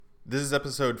This is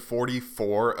episode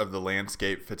 44 of the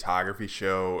Landscape Photography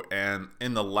Show, and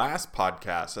in the last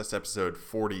podcast, that's episode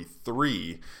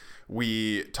 43,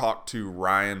 we talked to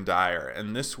Ryan Dyar,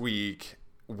 and this week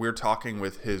we're talking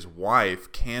with his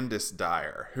wife, Candace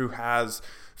Dyar, who has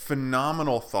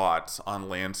phenomenal thoughts on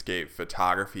landscape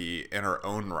photography in her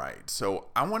own right. So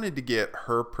I wanted to get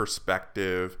her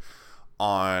perspective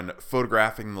on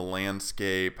photographing the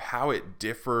landscape, how it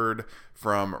differed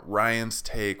from Ryan's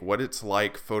take, what it's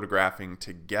like photographing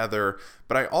together.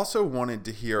 But I also wanted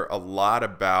to hear a lot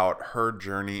about her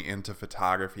journey into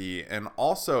photography and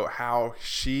also how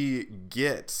she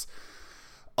gets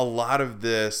a lot of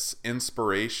this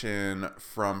inspiration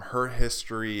from her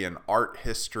history and art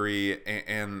history,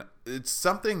 and it's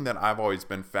something that I've always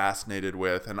been fascinated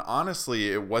with. And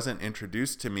honestly, it wasn't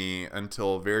introduced to me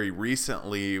until very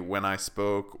recently when I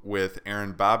spoke with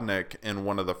Erin Bobnick in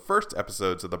one of the first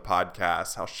episodes of the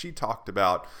podcast, how she talked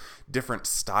about different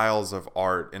styles of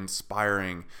art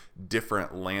inspiring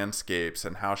different landscapes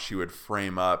and how she would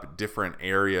frame up different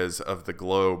areas of the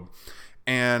globe.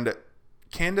 And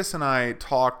Candace and I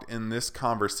talked in this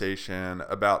conversation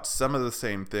about some of the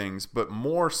same things, but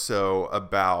more so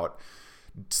about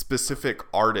specific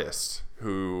artists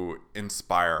who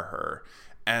inspire her.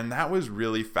 And that was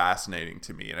really fascinating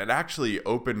to me. And it actually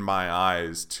opened my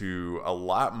eyes to a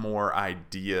lot more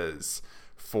ideas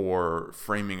for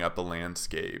framing up a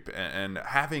landscape and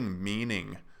having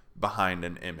meaning behind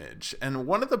an image. And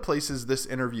one of the places this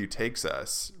interview takes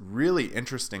us, really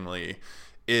interestingly,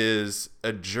 is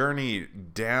a journey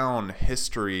down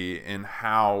history in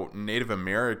how Native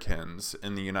Americans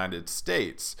in the United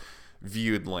States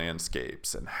viewed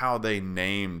landscapes and how they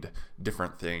named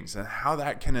different things and how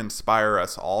that can inspire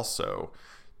us also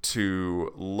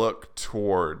to look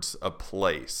towards a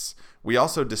place. We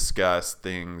also discuss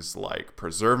things like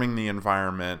preserving the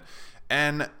environment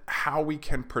and how we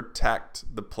can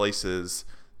protect the places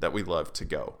that we love to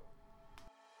go.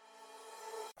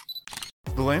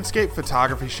 The Landscape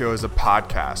Photography Show is a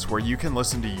podcast where you can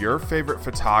listen to your favorite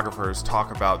photographers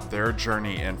talk about their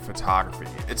journey in photography.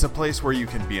 It's a place where you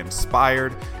can be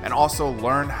inspired and also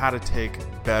learn how to take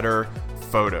better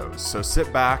photos. So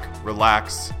sit back,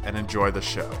 relax, and enjoy the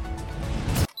show.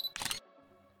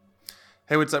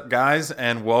 Hey, what's up, guys,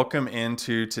 and welcome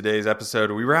into today's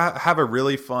episode. We have a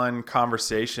really fun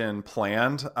conversation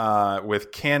planned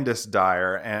with Candace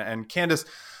Dyar. And Candace,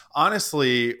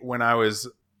 honestly, when I was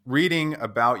reading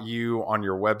about you on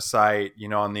your website,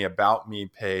 on the About Me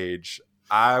page,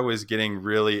 I was getting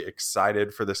really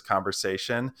excited for this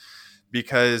conversation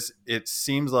because it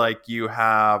seems like you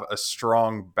have a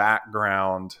strong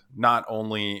background, not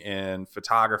only in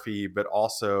photography, but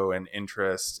also an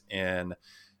interest in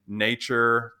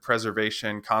nature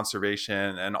preservation,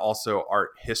 conservation, and also art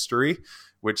history,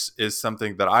 which is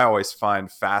something that I always find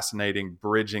fascinating,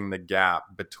 bridging the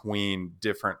gap between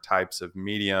different types of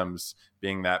mediums,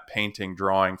 being that painting,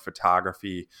 drawing,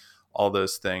 photography, all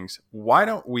those things. Why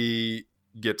don't we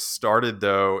get started,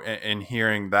 though, in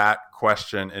hearing that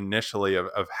question initially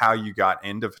of how you got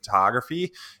into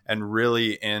photography and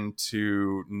really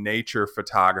into nature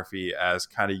photography as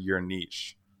kind of your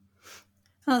niche?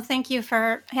 Well, thank you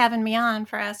for having me on,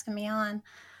 for asking me on.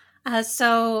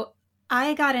 So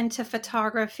I got into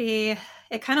photography.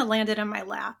 It kind of landed in my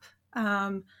lap.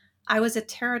 I was a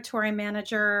territory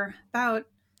manager about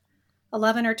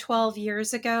 11 or 12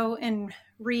 years ago in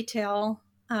retail.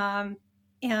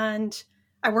 And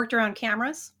I worked around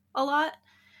cameras a lot.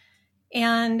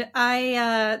 And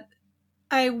I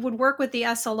would work with the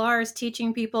SLRs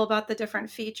teaching people about the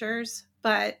different features,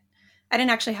 but I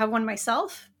didn't actually have one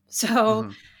myself. So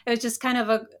it was just kind of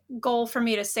a goal for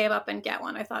me to save up and get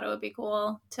one. I thought it would be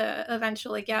cool to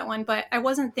eventually get one, but I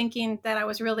wasn't thinking that I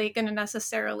was really going to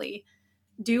necessarily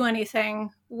do anything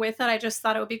with it. I just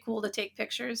thought it would be cool to take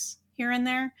pictures here and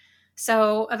there.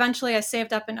 So eventually I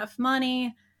saved up enough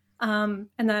money. And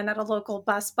then at a local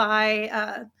Best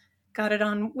Buy, got it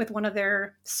on with one of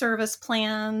their service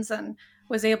plans and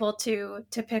was able to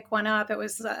pick one up. It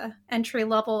was entry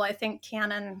level, I think,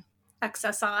 Canon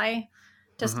XSI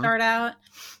to start out.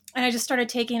 And I just started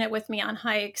taking it with me on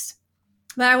hikes.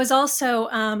 But I was also,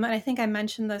 and I think I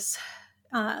mentioned this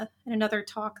in another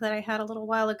talk that I had a little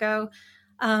while ago,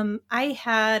 I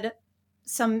had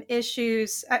some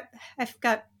issues. I've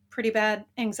got pretty bad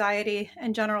anxiety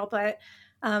in general, but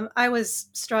I was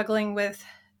struggling with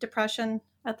depression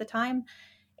at the time.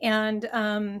 And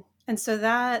so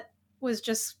that was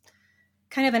just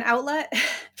kind of an outlet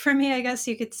for me, I guess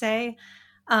you could say,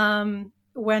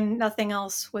 when nothing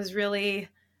else was really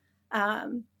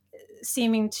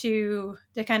seeming to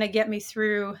kind of get me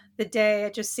through the day.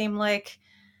 It just seemed like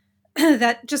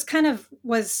that just kind of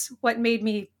was what made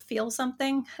me feel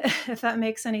something, if that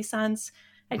makes any sense.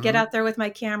 I'd get Hmm. out there with my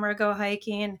camera, go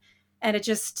hiking, and it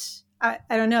just, I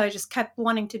don't know, I just kept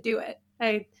wanting to do it.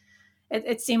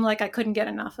 It seemed like I couldn't get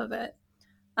enough of it.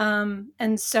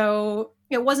 And so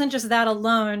it wasn't just that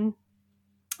alone.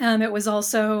 It was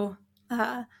also,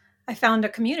 I found a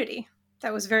community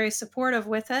that was very supportive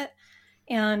with it.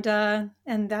 And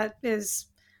that is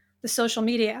the social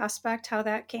media aspect, how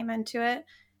that came into it,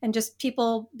 and just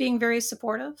people being very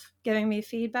supportive, giving me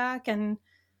feedback, and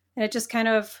it just kind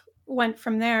of went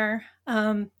from there.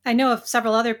 I know of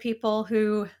several other people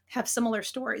who have similar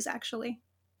stories, actually,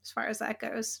 as far as that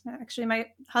goes. Actually, my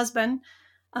husband,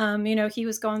 he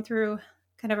was going through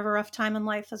kind of a rough time in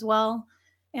life as well,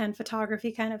 and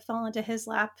photography kind of fell into his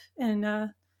lap in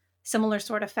a similar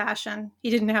sort of fashion. He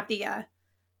didn't have the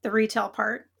retail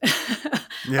part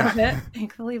Yeah. of it,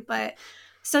 thankfully, but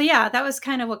so yeah, that was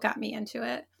kind of what got me into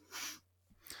it.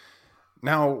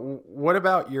 Now, what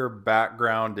about your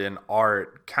background in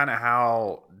art? Kind of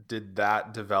how did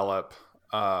that develop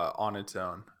on its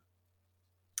own?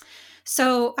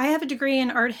 So I have a degree in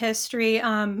art history.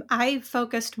 I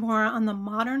focused more on the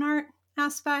modern art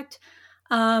aspect.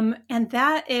 And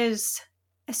that is,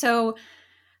 so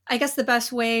I guess the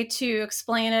best way to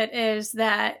explain it is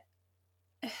that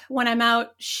when I'm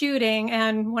out shooting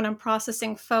and when I'm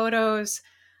processing photos,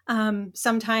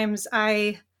 sometimes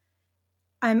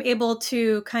I'm able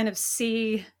to kind of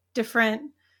see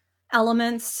different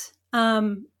elements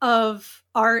of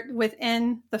art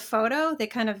within the photo. They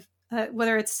kind of,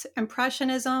 whether it's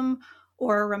impressionism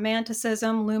or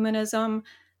romanticism, luminism,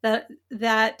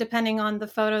 that depending on the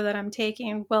photo that I'm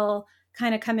taking will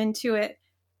kind of come into it.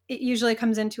 It usually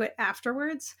comes into it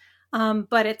afterwards,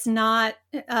 but it's not,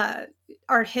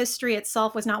 art history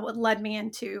itself was not what led me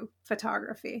into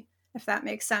photography, if that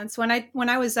makes sense. When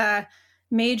I was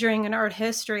majoring in art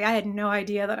history, I had no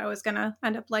idea that I was going to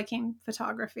end up liking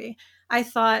photography. I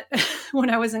thought when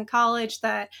I was in college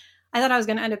that I thought I was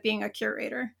going to end up being a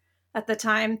curator at the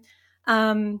time,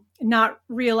 not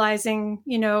realizing,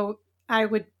 I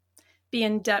would be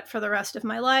in debt for the rest of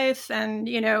my life, and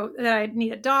that I'd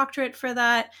need a doctorate for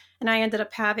that. And I ended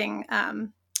up having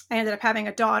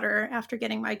a daughter after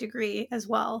getting my degree as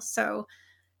well. So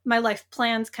my life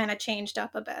plans kind of changed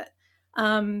up a bit.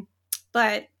 Um,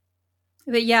 but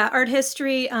but yeah, art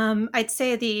history. I'd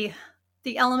say the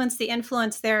elements, the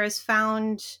influence there is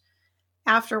found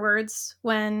afterwards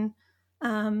when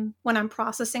I'm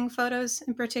processing photos.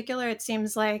 In particular, it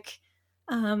seems like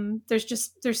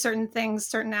there's certain things,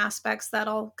 certain aspects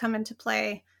that'll come into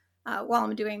play while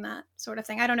I'm doing that sort of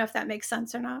thing. I don't know if that makes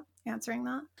sense or not. Answering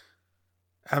that.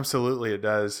 Absolutely, it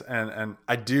does, and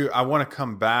I want to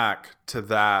come back to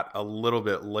that a little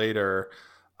bit later.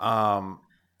 Um,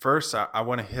 First, I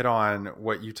want to hit on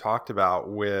what you talked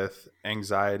about with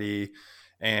anxiety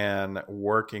and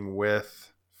working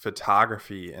with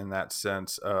photography in that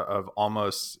sense of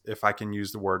almost, if I can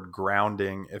use the word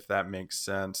grounding, if that makes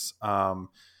sense.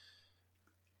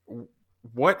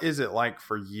 What is it like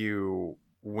for you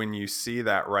when you see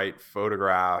that right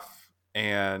photograph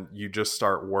and you just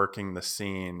start working the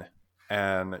scene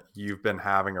and you've been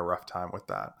having a rough time with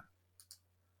that?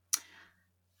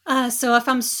 So if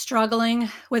I'm struggling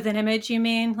with an image, you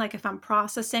mean like if I'm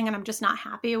processing and I'm just not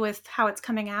happy with how it's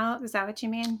coming out? Is that what you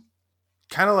mean?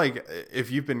 Kind of like if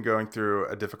you've been going through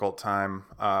a difficult time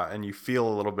and you feel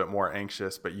a little bit more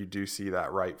anxious, but you do see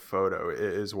that right photo,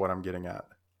 is what I'm getting at.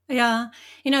 Yeah,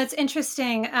 it's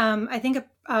interesting. I think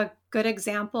a good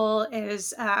example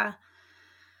is when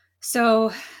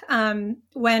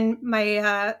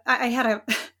I had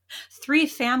three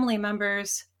family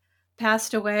members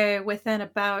passed away within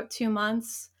about 2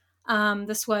 months.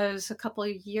 This was a couple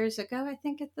of years ago, I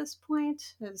think. At this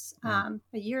point, it was Mm.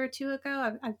 a year or two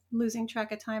ago. I'm losing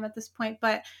track of time at this point,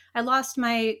 but I lost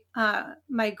my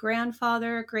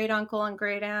grandfather, great uncle, and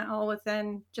great aunt all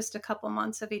within just a couple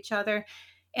months of each other,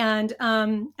 and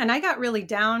I got really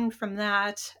down from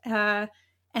that.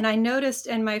 And I noticed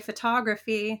in my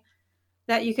photography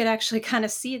that you could actually kind of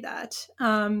see that.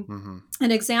 Mm-hmm.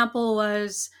 An example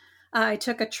was I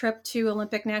took a trip to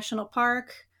Olympic National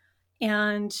Park,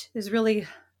 and there's really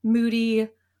moody,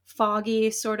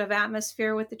 foggy sort of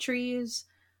atmosphere with the trees.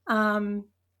 Um,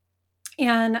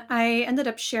 and I ended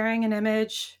up sharing an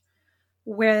image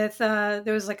with there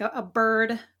was like a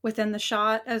bird within the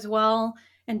shot as well,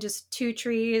 and just two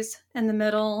trees in the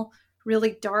middle,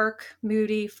 really dark,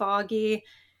 moody, foggy.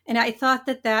 And I thought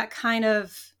that kind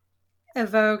of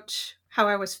evoked how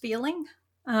I was feeling.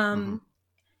 Mm-hmm. Um,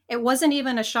 it wasn't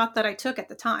even a shot that I took at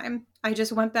the time. I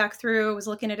just went back through, was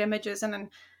looking at images, and then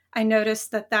I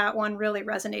noticed that one really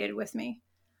resonated with me.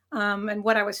 and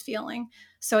what I was feeling.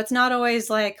 So it's not always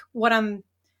like what I'm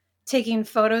taking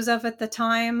photos of at the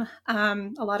time.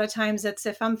 A lot of times it's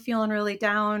if I'm feeling really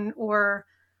down or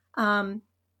um,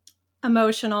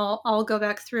 emotional, I'll go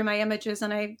back through my images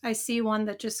and I see one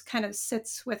that just kind of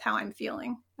sits with how I'm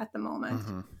feeling at the moment.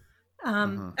 Mm-hmm.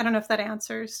 Mm-hmm. I don't know if that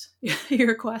answers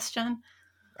your question.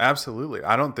 Absolutely.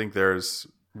 I don't think there's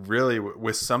really,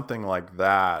 with something like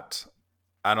that,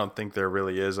 I don't think there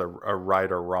really is a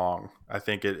right or wrong. I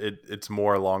think it's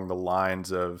more along the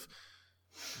lines of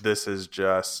this is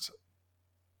just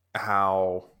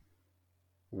how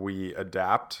we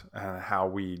adapt and how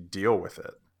we deal with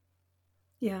it.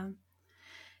 Yeah.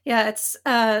 Yeah.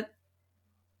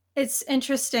 It's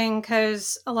interesting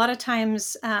because a lot of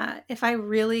times, if I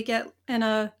really get in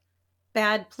a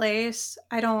bad place,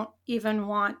 I don't even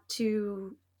want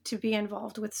to be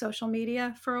involved with social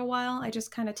media for a while. I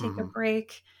just kind of take a Mm-hmm.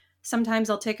 break. Sometimes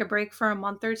I'll take a break for a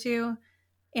month or two.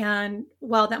 And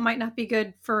while that might not be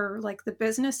good for like the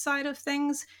business side of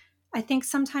things, I think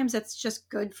sometimes it's just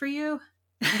good for you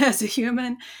as a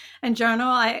human in general.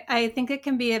 I think it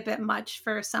can be a bit much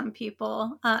for some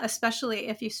people, especially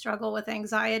if you struggle with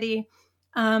anxiety,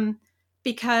 um,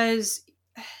 because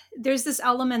there's this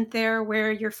element there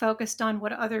where you're focused on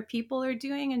what other people are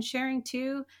doing and sharing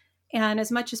too. And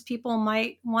as much as people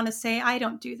might want to say, I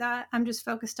don't do that, I'm just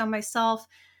focused on myself.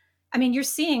 I mean, you're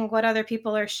seeing what other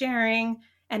people are sharing,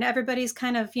 and everybody's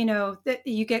kind of, that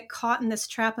you get caught in this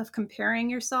trap of comparing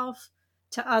yourself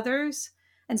to others.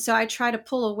 And so I try to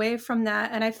pull away from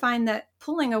that. And I find that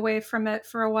pulling away from it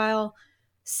for a while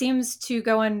seems to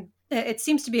go in, it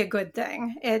seems to be a good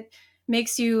thing. It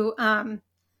makes you,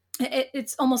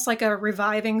 it's almost like a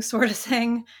reviving sort of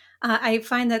thing. I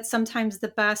find that sometimes the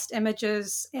best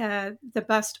images, the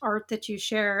best art that you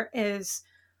share is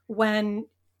when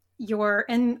you're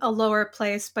in a lower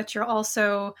place, but you're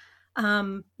also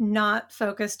not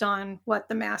focused on what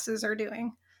the masses are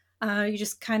doing. You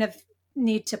just kind of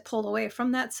need to pull away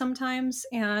from that sometimes,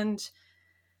 and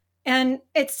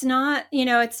it's not,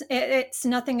 it's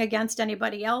nothing against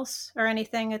anybody else or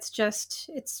anything. It's just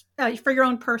for your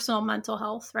own personal mental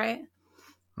health, right?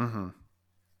 Mm-hmm.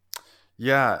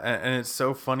 Yeah, and it's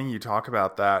so funny you talk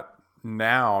about that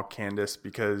now, Candace,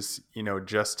 because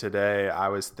just today I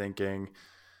was thinking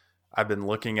I've been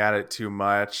looking at it too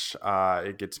much.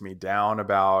 It gets me down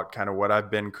about kind of what I've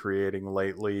been creating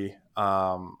lately.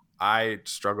 I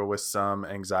struggle with some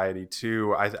anxiety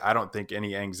too. I don't think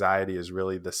any anxiety is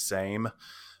really the same.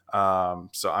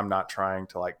 So I'm not trying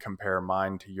to like compare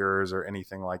mine to yours or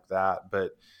anything like that.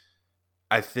 But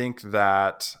I think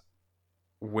that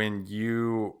when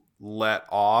you let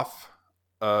off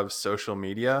of social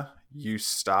media, you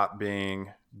stop being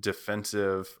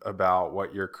defensive about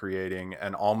what you're creating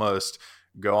and almost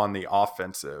go on the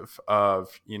offensive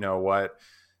of, what,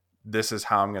 this is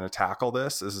how I'm going to tackle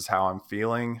this. This is how I'm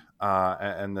feeling.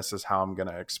 And this is how I'm going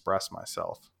to express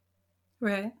myself.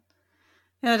 Right.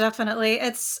 Yeah, definitely.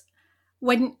 It's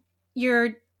when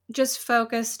you're just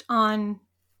focused on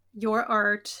your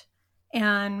art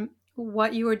and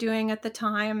what you were doing at the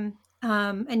time,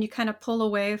 and you kind of pull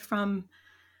away from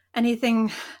anything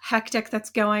hectic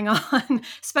that's going on,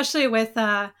 especially with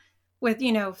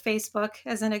Facebook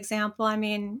as an example. I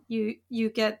mean, you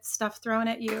get stuff thrown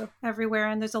at you everywhere,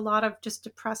 and there's a lot of just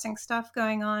depressing stuff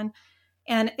going on,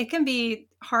 and it can be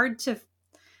hard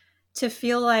to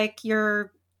feel like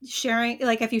you're sharing,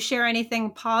 like if you share anything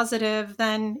positive,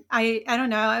 then I don't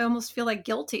know, I almost feel like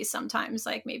guilty sometimes,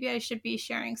 like maybe I should be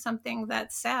sharing something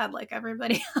that's sad like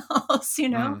everybody else.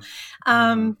 Mm. Mm-hmm.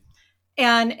 um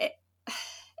and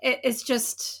it's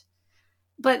just,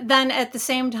 but then at the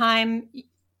same time,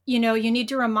 you need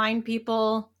to remind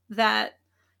people that,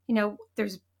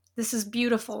 there's, this is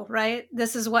beautiful, right?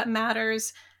 This is what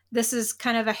matters. This is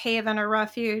kind of a haven, a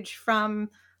refuge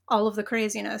from all of the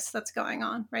craziness that's going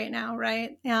on right now,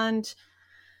 right? And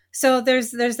so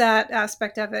there's that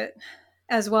aspect of it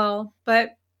as well.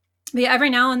 But yeah, every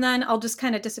now and then I'll just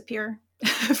kind of disappear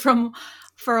from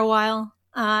for a while,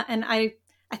 and I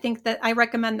think that I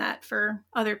recommend that for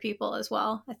other people as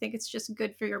well. I think it's just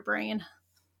good for your brain.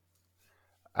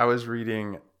 I was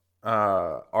reading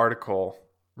article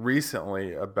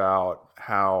recently about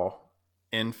how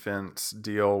infants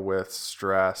deal with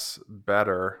stress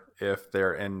better if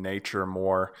they're in nature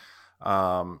more,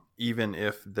 even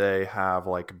if they have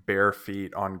like bare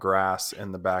feet on grass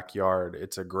in the backyard.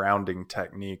 It's a grounding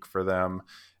technique for them,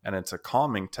 and it's a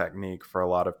calming technique for a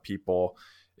lot of people.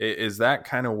 Is that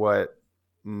kind of what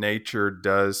nature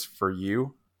does for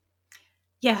you?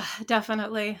 Yeah,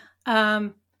 definitely.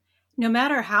 No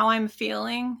matter how I'm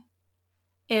feeling,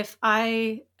 if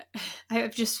I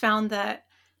have just found that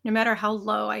no matter how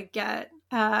low I get,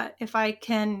 if I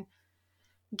can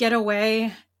get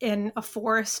away in a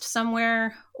forest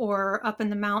somewhere or up in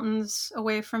the mountains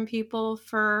away from people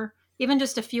for even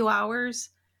just a few hours,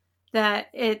 that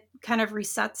it kind of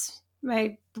resets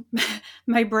my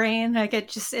brain. Like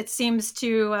it seems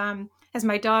to, as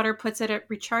my daughter puts it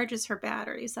recharges her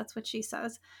batteries. That's what she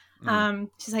says. Mm.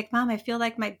 She's like, Mom, I feel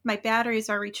like my batteries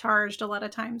are recharged a lot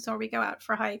of times when we go out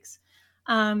for hikes.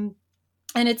 Um,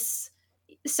 and it's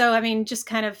so, I mean, just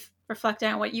kind of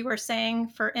reflecting on what you were saying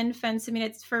for infants. I mean,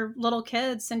 it's for little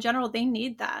kids in general, they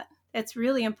need that. It's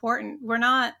really important. We're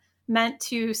not meant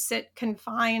to sit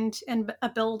confined in a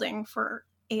building for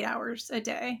 8 hours a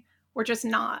day. We're just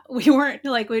not. We weren't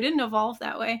like, we didn't evolve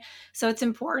that way. So it's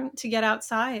important to get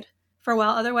outside for a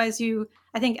while. Otherwise,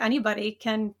 I think anybody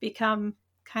can become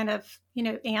kind of,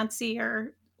 antsy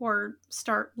or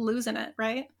start losing it,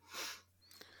 right?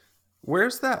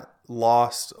 Where's that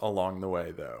lost along the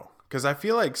way, though? Because I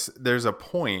feel like there's a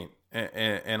point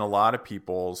in a lot of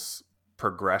people's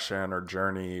progression or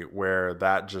journey where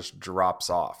that just drops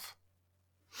off.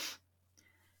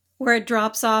 Where it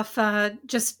drops off,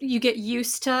 just you get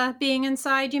used to being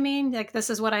inside, you mean? Like, this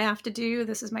is what I have to do.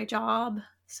 This is my job.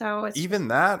 So it's Even just,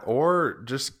 that, or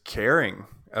just caring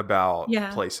about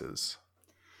yeah. places.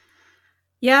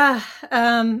 Yeah.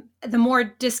 The more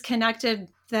disconnected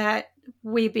that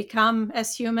we become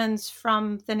as humans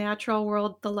from the natural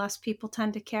world, the less people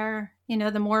tend to care.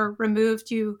 The more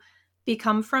removed you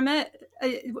become from it,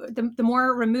 the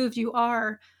more removed you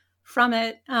are from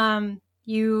it,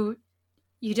 you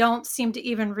don't seem to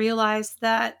even realize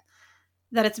that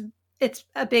it's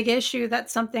a big issue,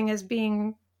 that something is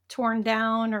being torn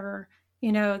down, or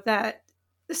that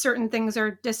certain things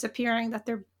are disappearing, that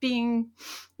they're being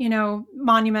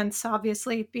monuments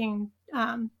obviously being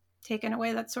taken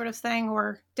away, that sort of thing,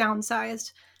 or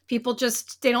downsized. People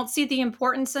just, they don't see the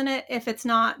importance in it if it's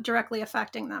not directly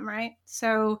affecting them, right?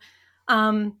 So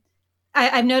um,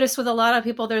 I've noticed with a lot of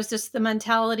people, there's just the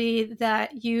mentality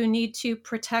that you need to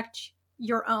protect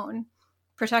your own,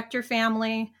 protect your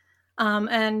family,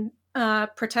 and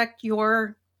protect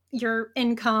your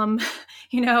income,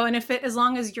 and if it, as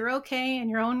long as you're okay in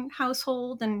your own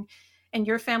household and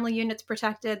your family unit's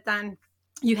protected, then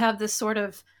you have this sort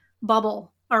of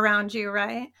bubble around you,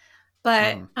 right?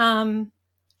 But Mm.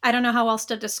 I don't know how else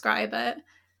to describe it.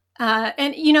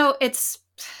 And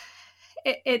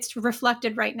it's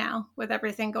reflected right now with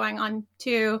everything going on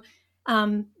too.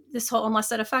 This whole,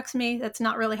 unless it affects me, that's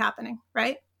not really happening,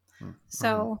 right? Mm-hmm.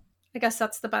 So I guess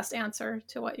that's the best answer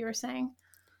to what you were saying.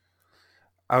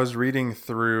 I was reading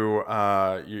through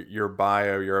your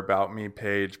bio, your About Me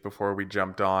page before we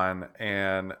jumped on.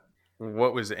 And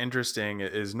what was interesting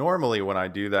is normally when I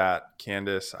do that,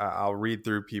 Candace, I'll read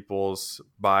through people's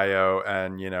bio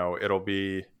and, it'll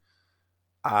be,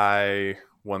 I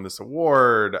won this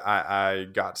award. I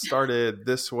got started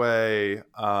this way.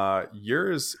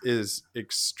 Yours is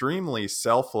extremely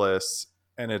selfless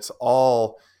and it's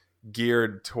all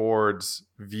geared towards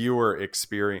viewer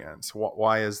experience.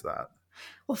 Why is that?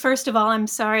 Well, first of all, I'm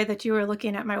sorry that you were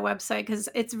looking at my website, because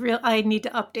it's real. I need to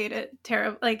update it.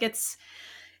 Tara, like it's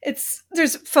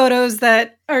there's photos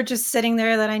that are just sitting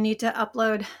there that I need to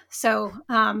upload. So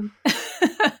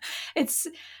it's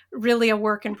really a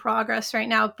work in progress right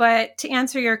now. But to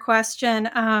answer your question,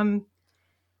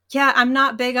 yeah, I'm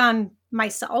not big on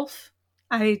myself.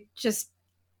 I just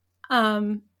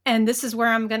and this is where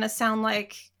I'm gonna sound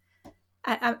like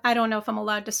I don't know if I'm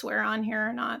allowed to swear on here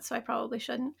or not, so I probably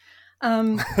shouldn't.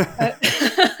 But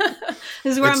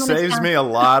this is where It I'm going to saves sound. me a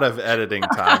lot of editing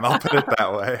time. I'll put it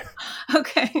that way.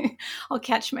 Okay, I'll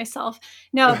catch myself.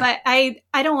 No, but I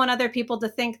don't want other people to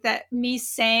think that me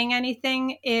saying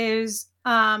anything is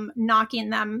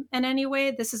knocking them in any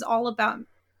way. This is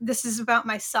about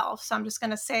myself. So I'm just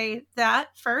going to say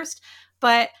that first.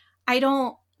 But I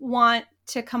don't want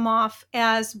to come off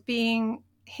as being,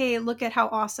 hey, look at how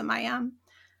awesome I am.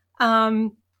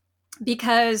 Um,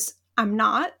 because I'm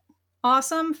not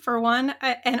awesome, for one.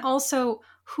 And also,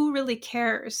 who really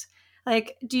cares?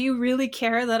 Like, do you really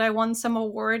care that I won some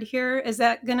award here?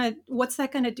 What's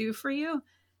that gonna do for you?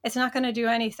 It's not gonna do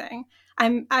anything.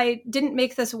 I didn't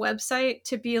make this website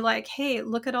to be like, hey,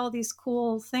 look at all these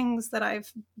cool things that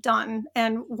I've done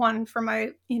and won for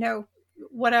my,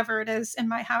 whatever it is in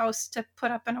my house, to put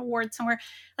up an award somewhere.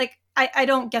 Like, I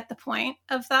don't get the point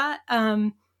of that.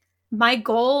 My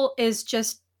goal is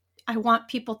just, I want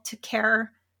people to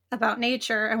care about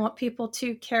nature. I want people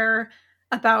to care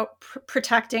about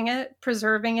protecting it,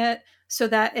 preserving it, so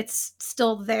that it's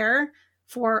still there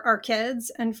for our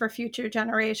kids and for future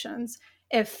generations.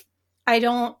 If I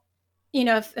don't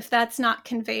if that's not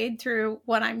conveyed through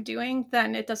what I'm doing,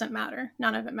 then it doesn't matter.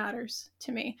 None of it matters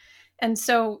to me. And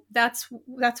so that's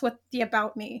what the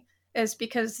about me is,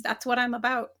 because that's what I'm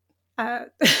about. I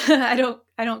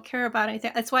don't care about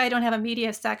anything. That's why I don't have a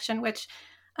media section, which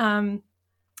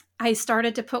I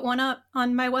started to put one up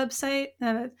on my website,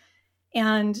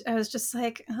 and I was just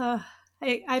like,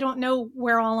 I don't know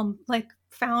where all I'm like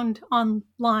found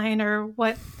online or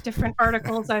what different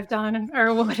articles I've done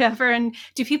or whatever. And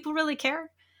do people really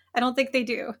care? I don't think they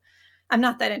do. I'm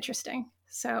not that interesting.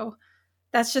 So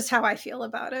that's just how I feel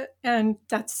about it. And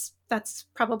that's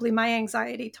probably my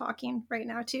anxiety talking right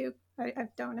now too. I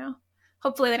don't know.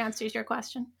 Hopefully that answers your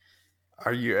question.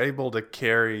 Are you able to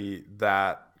carry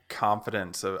that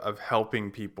confidence of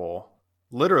helping people,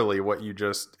 literally what you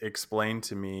just explained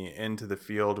to me, into the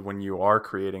field when you are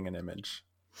creating an image?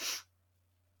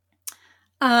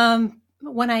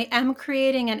 When I am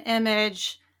creating an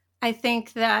image, I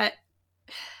think that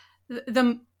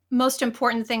the most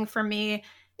important thing for me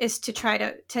is to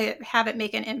try to have it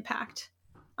make an impact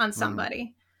on somebody.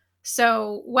 Mm.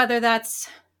 So whether that's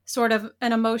sort of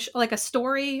an emotion, like a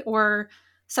story, or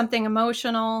something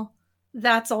emotional,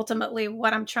 that's ultimately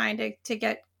what I'm trying to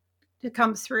get to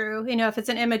come through. If it's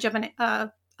an image of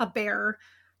a bear,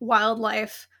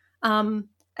 wildlife.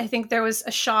 I think there was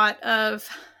a shot of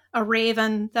a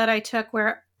raven that I took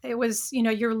where it was,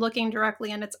 you're looking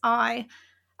directly in its eye.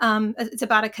 It's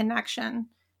about a connection,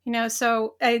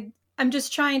 so I'm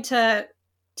just trying to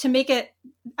make it,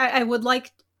 I would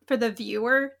like for the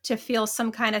viewer to feel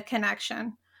some kind of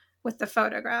connection with the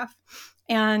photograph.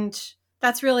 And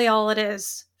that's really all it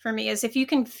is for me, is if you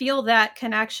can feel that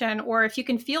connection, or if you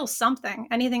can feel something,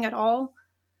 anything at all,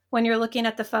 when you're looking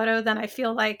at the photo, then I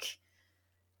feel like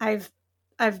I've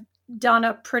done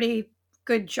a pretty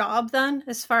good job then,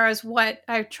 as far as what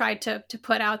I've tried to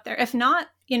put out there. If not,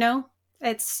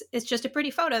 it's just a pretty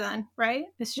photo then, right?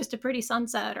 It's just a pretty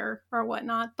sunset or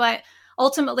whatnot. But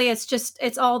ultimately,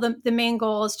 it's all the main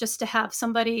goal is just to have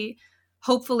somebody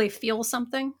hopefully feel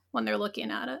something when they're looking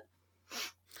at it.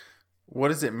 What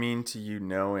does it mean to you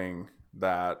knowing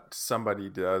that somebody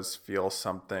does feel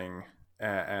something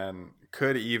and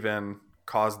could even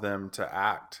cause them to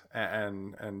act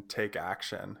and take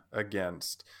action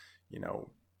against,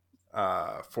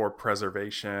 for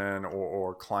preservation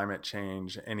or climate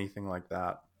change, anything like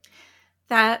that?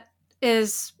 That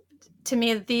is, to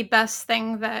me, the best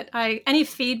thing that any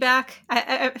feedback,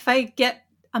 if I get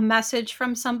a message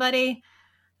from somebody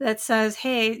that says,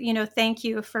 hey, thank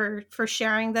you for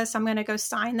sharing this. I'm going to go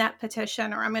sign that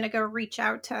petition, or I'm going to go reach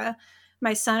out to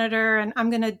my senator, and I'm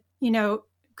going to,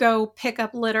 go pick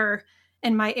up litter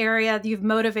in my area. You've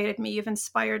motivated me. You've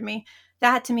inspired me.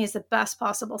 That to me is the best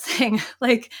possible thing.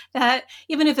 Like that,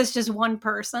 even if it's just one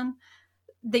person,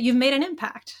 that you've made an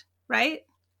impact, right?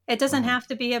 It doesn't have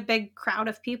to be a big crowd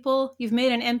of people. You've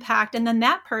made an impact, and then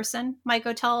that person might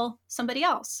go tell somebody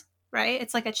else, right?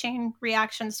 It's like a chain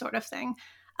reaction sort of thing.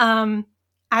 I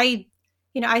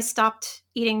stopped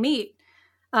eating meat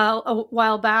a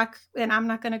while back, and I'm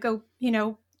not going to go,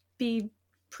 be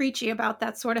preachy about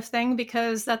that sort of thing,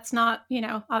 because that's not,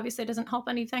 obviously it doesn't help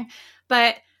anything.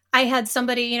 But I had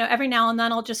somebody, every now and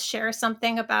then I'll just share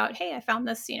something about, hey, I found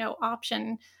this,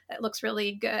 option that looks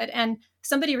really good. And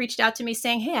somebody reached out to me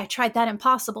saying, hey, I tried that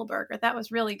Impossible Burger. That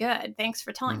was really good. Thanks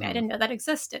for telling me. I didn't know that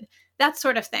existed. That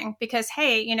sort of thing. Because,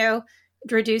 hey,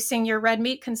 reducing your red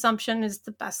meat consumption is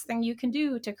the best thing you can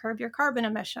do to curb your carbon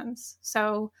emissions.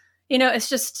 So, it's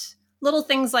just little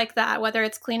things like that, whether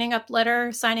it's cleaning up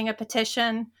litter, signing a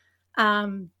petition,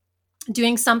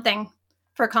 doing something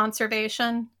for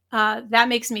conservation. That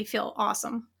makes me feel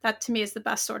awesome. That to me is the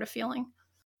best sort of feeling.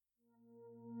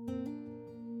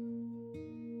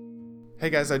 Hey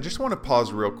guys, I just want to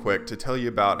pause real quick to tell you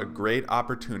about a great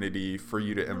opportunity for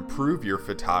you to improve your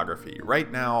photography.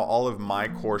 Right now, all of my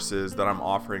courses that I'm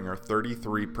offering are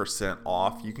 33%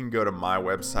 off. You can go to my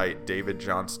website,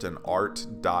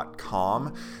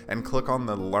 davidjohnstonart.com, and click on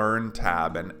the Learn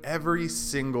tab, and every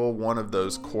single one of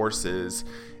those courses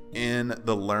in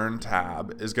the Learn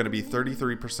tab is going to be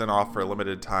 33% off for a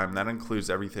limited time. That includes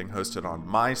everything hosted on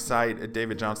my site at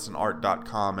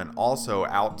davidjohnstonart.com, and also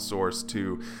outsourced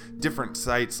to different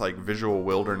sites like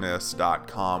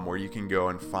visualwilderness.com, where you can go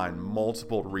and find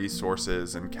multiple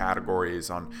resources and categories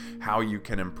on how you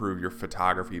can improve your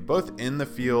photography, both in the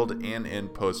field and in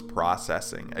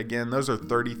post-processing. Again, those are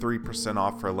 33%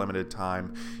 off for a limited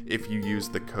time if you use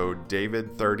the code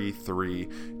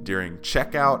DAVID33 during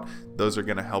checkout. Those are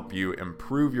going to help you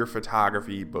improve your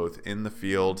photography both in the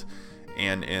field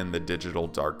and in the digital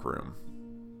darkroom.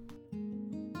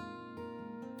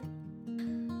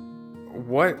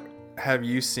 What have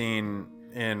you seen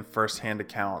in firsthand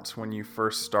accounts when you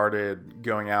first started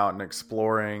going out and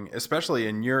exploring, especially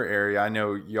in your area? I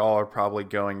know y'all are probably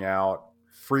going out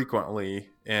frequently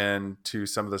into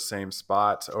some of the same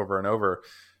spots over and over.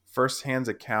 Firsthand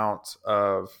accounts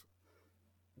of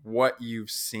what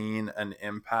you've seen an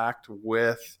impact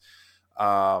with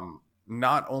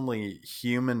not only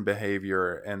human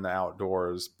behavior in the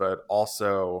outdoors, but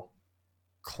also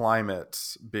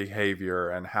climate's behavior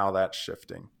and how that's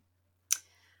shifting.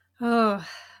 Oh,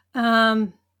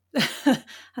 um,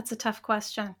 that's a tough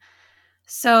question.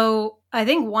 So I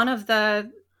think one of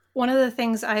the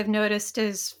things I've noticed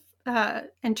is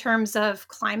in terms of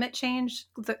climate change,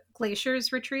 the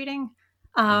glaciers retreating.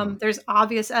 Mm-hmm. There's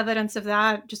obvious evidence of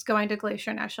that just going to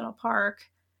Glacier National Park,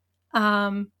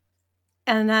 um,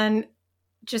 and then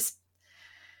just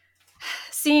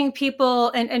seeing people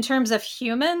in terms of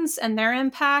humans and their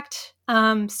impact.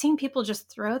 Seeing people just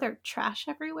throw their trash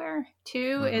everywhere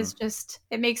too Mm-hmm. is just,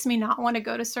 it makes me not want to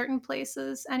go to certain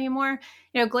places anymore.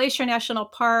 Glacier National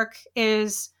Park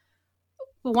is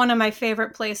one of my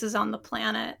favorite places on the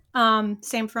planet.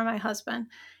 Same for my husband.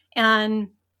 And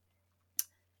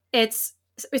it's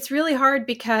it's really hard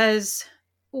because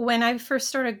when I first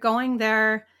started going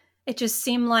there, it just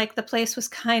seemed like the place was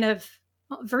kind of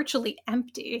virtually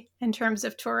empty in terms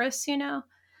of tourists. Mm-hmm.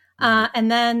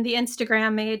 And then the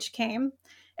Instagram age came.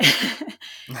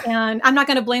 And I'm not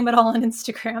going to blame it all on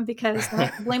Instagram because I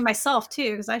have to blame myself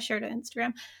too, because I shared it on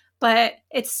Instagram. But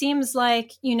it seems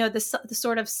like, the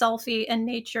sort of selfie and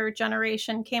nature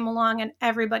generation came along and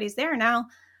everybody's there now,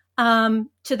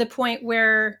 to the point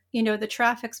where, the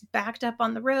traffic's backed up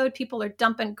on the road. People are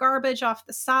dumping garbage off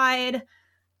the side.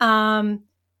 Um,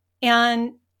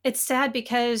 and it's sad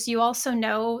because you also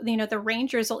know, the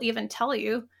rangers will even tell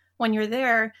you when you're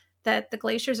there that the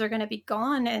glaciers are going to be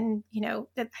gone. And,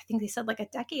 I think they said like a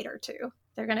decade or two,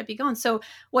 they're going to be gone. So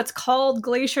what's called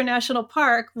Glacier National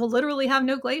Park will literally have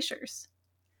no glaciers.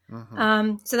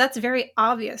 Mm-hmm. So that's very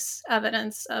obvious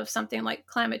evidence of something like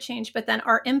climate change. But then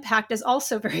our impact is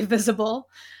also very visible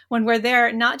when we're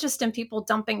there, not just in people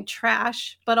dumping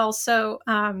trash, but also,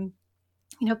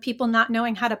 people not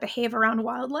knowing how to behave around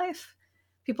wildlife,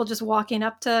 people just walking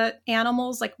up to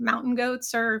animals like mountain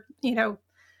goats or,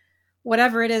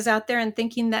 whatever it is out there and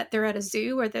thinking that they're at a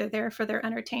zoo or they're there for their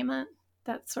entertainment,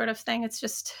 that sort of thing.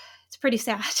 It's pretty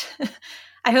sad.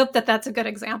 I hope that that's a good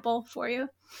example for you.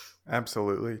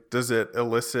 Absolutely. Does it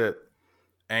elicit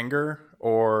anger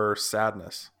or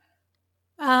sadness?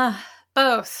 Uh,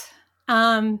 Both.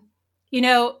 You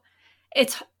know,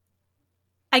 it's,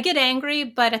 I get angry,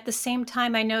 but at the same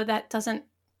time, I know that doesn't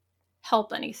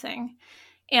help anything.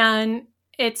 And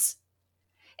it's,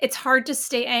 it's hard to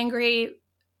stay angry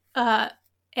uh,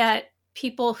 at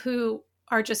people who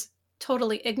are just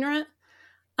totally ignorant,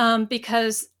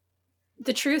 because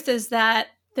the truth is that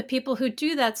the people who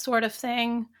do that sort of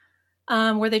thing,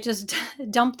 where they just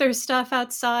dump their stuff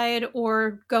outside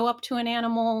or go up to an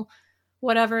animal,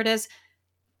 whatever it is,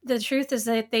 the truth is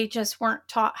that they just weren't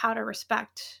taught how to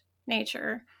respect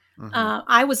nature. Mm-hmm.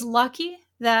 I was lucky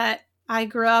that I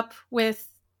grew up with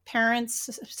parents,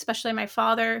 especially my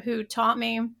father, who taught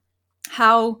me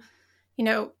how, you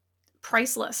know,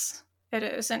 priceless it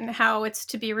is and how it's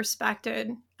to be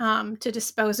respected, to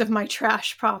dispose of my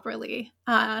trash properly,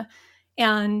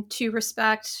 and to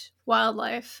respect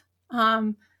wildlife.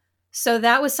 So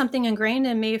that was something ingrained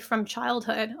in me from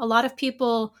childhood. A lot of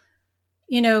people,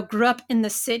 grew up in the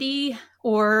city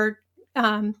or,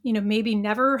 maybe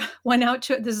never went out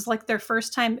to it. This is like their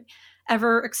first time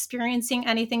ever experiencing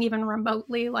anything even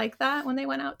remotely like that when they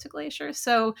went out to Glacier.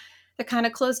 So it kind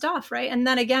of closed off, right? And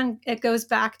then again, it goes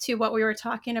back to what we were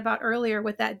talking about earlier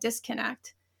with that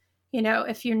disconnect.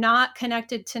 If you're not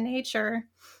connected to nature,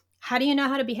 how do you know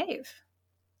how to behave?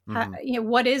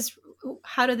 Mm-hmm.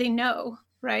 How do they know,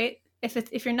 right?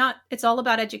 If you're not, it's all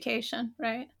about education,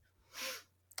 right?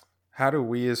 How do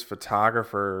we as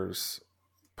photographers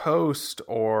post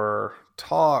or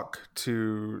talk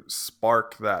to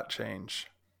spark that change?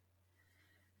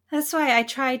 That's why I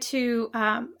try to,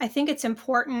 I think it's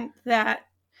important that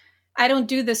I don't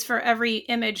do this for every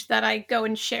image that I go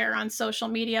and share on social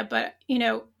media, but,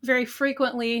 very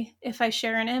frequently, if I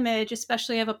share an image,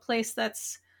 especially of a place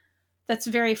that's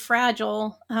very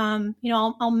fragile,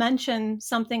 I'll mention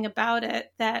something about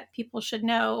it that people should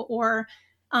know. Or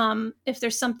if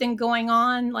there's something going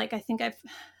on, like I think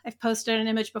I've posted an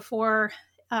image before,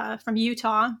 from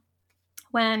Utah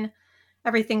when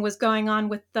everything was going on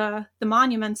with the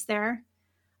monuments there,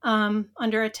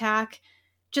 under attack.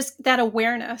 Just that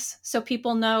awareness, so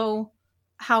people know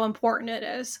how important it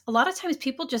is. A lot of times,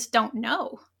 people just don't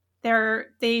know.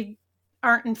 They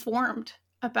aren't informed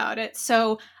about it.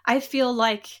 So I feel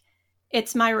like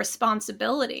it's my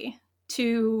responsibility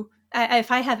to,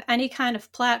 if I have any kind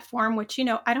of platform, which,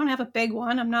 I don't have a big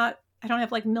one. I don't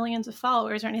have like millions of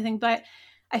followers or anything, but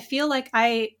I feel like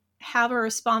I have a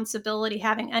responsibility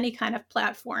having any kind of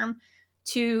platform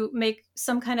to make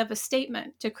some kind of a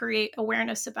statement to create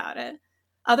awareness about it.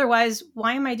 Otherwise,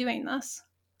 why am I doing this?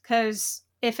 Because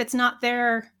if it's not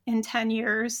there in 10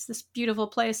 years, this beautiful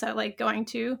place I like going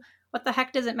to, what the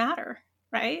heck does it matter?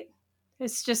 Right?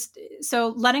 It's just so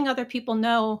letting other people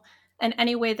know in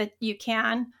any way that you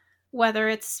can, whether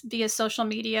it's via social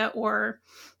media or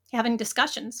having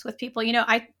discussions with people.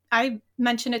 I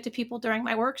mention it to people during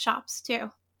my workshops too,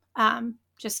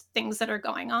 just things that are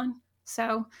going on.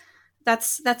 So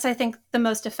that's I think the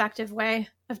most effective way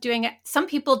of doing it. Some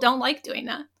people don't like doing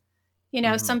that.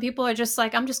 Some people are just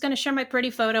like, I'm just going to share my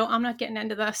pretty photo. I'm not getting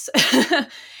into this.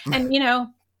 And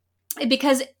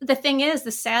because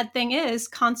the sad thing is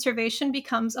conservation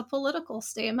becomes a political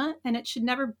statement, and it should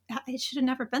have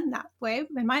never been that way,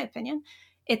 in my opinion.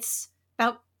 It's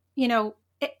about,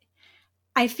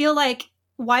 I feel like,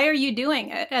 why are you doing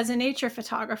it as a nature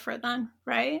photographer then,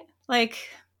 right? Like,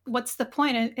 what's the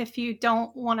point if you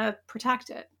don't want to protect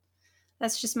it?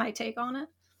 That's just my take on it.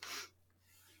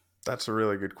 That's a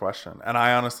really good question. And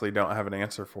I honestly don't have an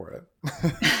answer for it.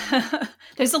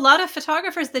 There's a lot of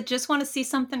photographers that just want to see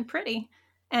something pretty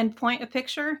and point a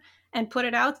picture and put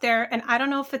it out there. And I don't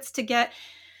know if it's to get,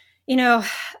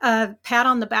 a pat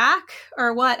on the back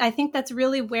or what. I think that's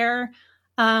really where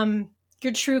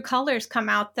your true colors come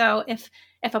out, though. If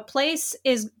a place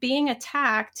is being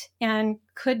attacked and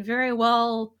could very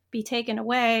well be taken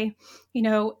away,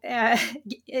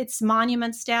 its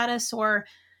monument status, or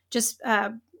just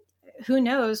who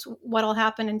knows what'll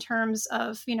happen in terms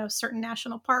of, certain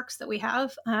national parks that we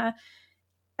have. I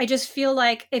just feel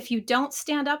like if you don't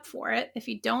stand up for it, if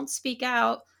you don't speak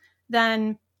out,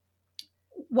 then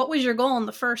what was your goal in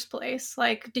the first place?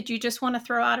 Like, did you just want to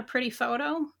throw out a pretty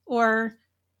photo? Or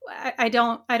I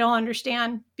don't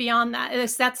understand beyond that.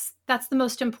 That's the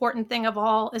most important thing of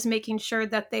all, is making sure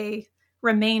that they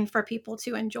remain for people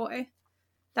to enjoy.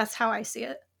 That's how I see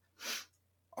it.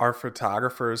 Are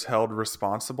photographers held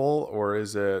responsible, or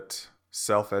is it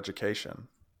self-education?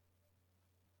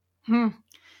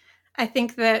 I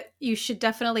think that you should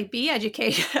definitely be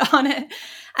educated on it.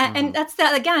 And that's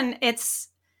that, again, it's,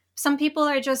 some people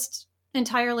are just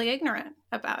entirely ignorant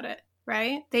about it,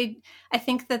 right? I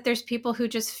think that there's people who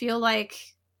just feel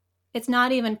like it's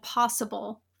not even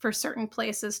possible for certain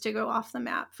places to go off the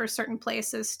map, for certain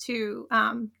places to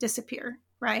disappear,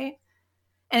 right?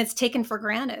 And it's taken for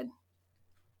granted.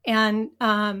 And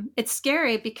it's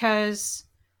scary because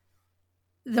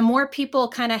the more people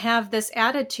kind of have this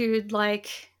attitude,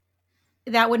 like,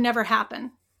 that would never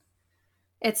happen.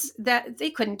 It's that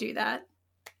they couldn't do that.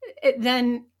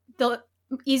 Then the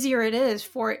easier it is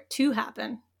for it to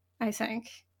happen, I think,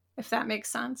 if that makes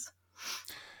sense.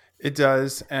 It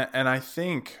does. And I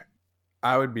think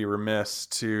I would be remiss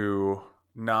to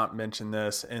not mention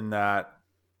this, in that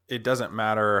it doesn't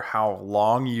matter how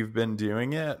long you've been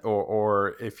doing it,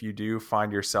 or if you do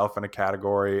find yourself in a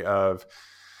category of,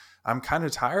 I'm kind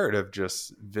of tired of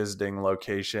just visiting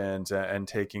locations and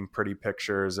taking pretty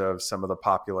pictures of some of the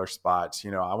popular spots.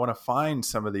 I want to find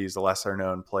some of these lesser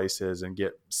known places and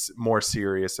get more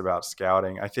serious about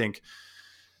scouting. I think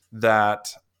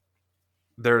that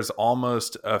there's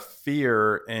almost a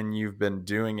fear in, you've been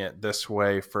doing it this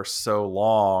way for so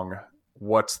long,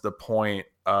 what's the point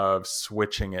of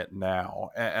switching it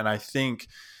now? And I think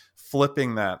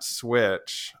flipping that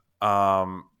switch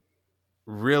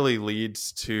really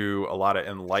leads to a lot of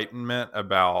enlightenment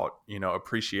about,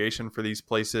 appreciation for these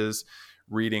places.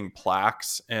 Reading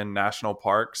plaques in national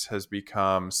parks has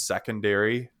become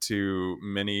secondary to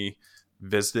many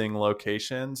visiting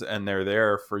locations, and they're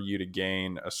there for you to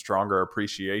gain a stronger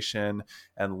appreciation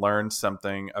and learn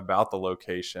something about the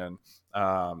location.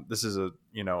 This is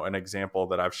an example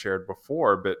that I've shared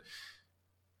before, but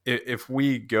if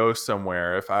we go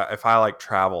somewhere, if I like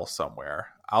travel somewhere,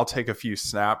 I'll take a few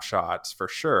snapshots for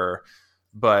sure.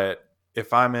 But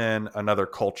if I'm in another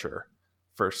culture,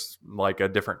 first, like a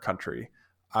different country,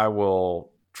 I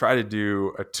will try to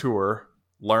do a tour,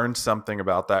 learn something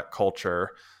about that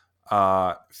culture,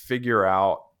 figure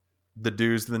out the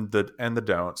do's and the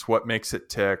don'ts, what makes it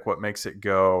tick, what makes it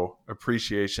go,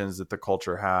 appreciations that the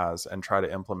culture has, and try to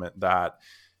implement that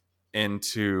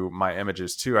into my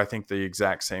images too. I think the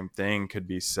exact same thing could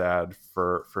be said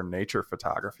for nature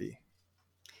photography.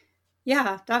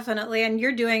 Yeah, definitely. And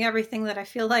you're doing everything that I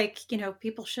feel like,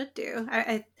 people should do.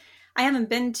 I haven't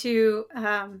been to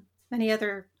many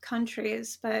other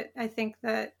countries, but I think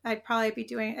that I'd probably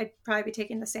be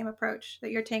taking the same approach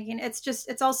that you're taking.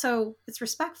 It's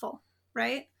respectful,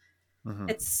 right? Hmm.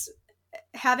 It's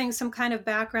having some kind of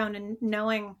background and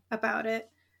knowing about it,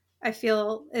 I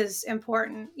feel is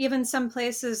important. Even some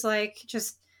places like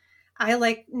just, I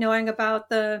like knowing about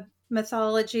the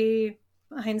mythology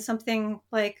behind something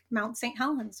like Mount St.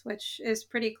 Helens, which is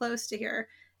pretty close to here.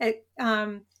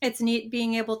 It's neat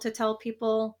being able to tell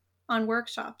people on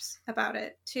workshops about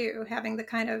it too, having the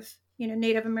kind of,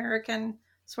 Native American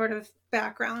sort of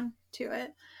background to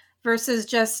it versus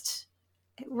just,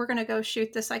 we're going to go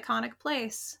shoot this iconic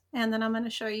place and then I'm going to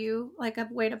show you like a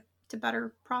way to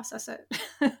better process it.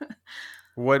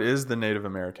 What is the Native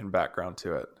American background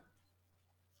to it?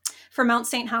 For Mount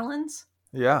St. Helens.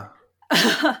 Yeah.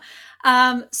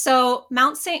 So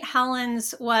Mount St.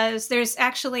 Helens there's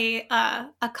actually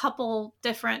a couple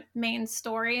different main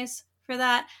stories for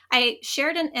that. I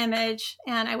shared an image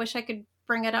and I wish I could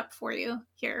bring it up for you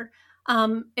here.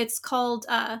 It's called,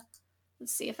 let's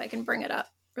see if I can bring it up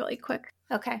really quick.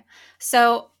 Okay.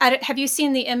 So have you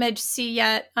seen the image See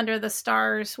Yet Under the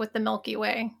Stars with the Milky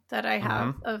Way that I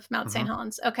have Hmm. of Mount St. Hmm.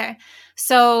 Helens? Okay.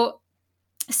 So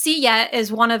See Yet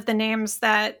is one of the names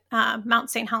that Mount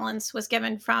St. Helens was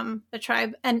given from the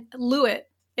tribe, and Luet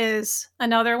is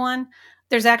another one.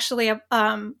 There's actually a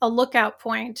lookout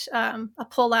point, a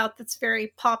pullout that's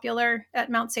very popular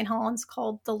at Mount St. Helens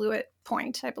called the Luet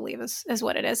Point, I believe is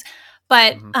what it is.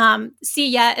 But Hmm. See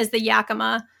Yet is the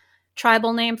Yakima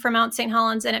tribal name for Mount St.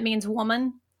 Helens, and it means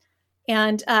woman.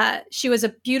 And she was a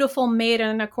beautiful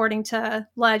maiden, according to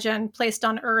legend, placed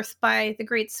on Earth by the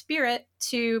Great Spirit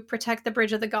to protect the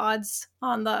Bridge of the Gods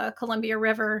on the Columbia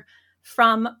River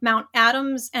from Mount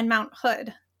Adams and Mount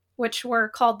Hood, which were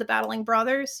called the Battling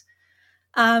Brothers.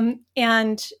 And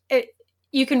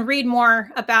you can read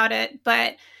more about it,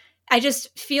 but I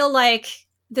just feel like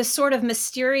the sort of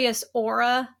mysterious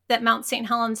aura that Mount St.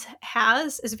 Helens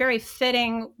has is very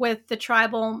fitting with the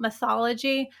tribal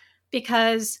mythology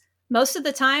because most of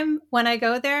the time when I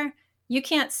go there, you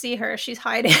can't see her. She's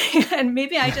hiding. And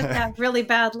maybe I just have really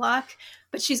bad luck,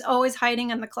 but she's always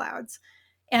hiding in the clouds.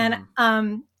 Hmm.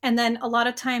 And then a lot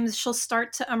of times she'll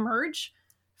start to emerge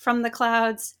from the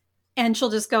clouds and she'll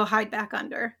just go hide back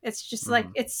under. It's just like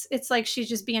Hmm. it's like she's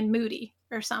just being moody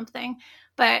or something.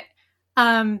 But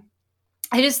um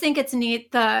I just think it's neat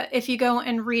if you go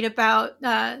and read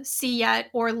about See Yet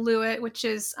or Luit, which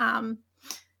is Loowit.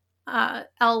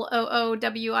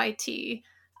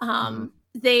 Hmm.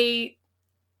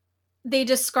 They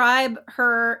describe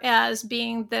her as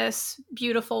being this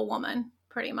beautiful woman,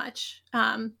 pretty much,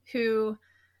 who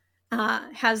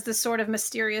has this sort of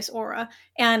mysterious aura.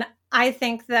 And I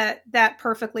think that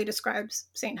perfectly describes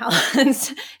St.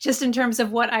 Helens, just in terms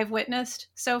of what I've witnessed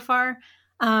so far.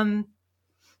 Um,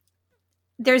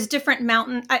 there's different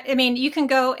mountain. I mean, you can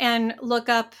go and look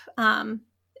up.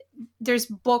 There's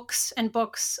books and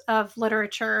books of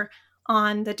literature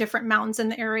on the different mountains in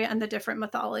the area and the different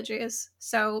mythologies.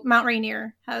 So Mount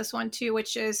Rainier has one too,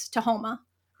 which is Tahoma,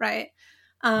 right?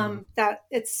 Hmm. That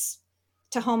it's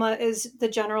Tahoma is the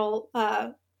general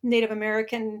Native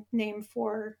American name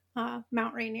for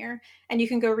Mount Rainier, and you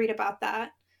can go read about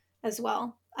that as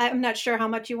well. I'm not sure how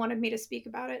much you wanted me to speak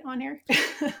about it on here.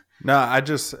 No, I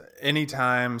just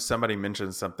anytime somebody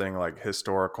mentions something like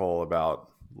historical about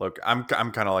look, I'm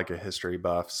kind of like a history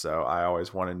buff, so I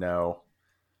always want to know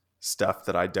stuff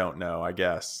that I don't know, I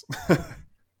guess.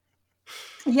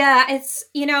 Yeah, it's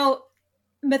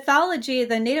mythology.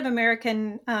 The Native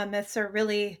American myths are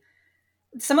really,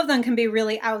 some of them can be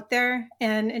really out there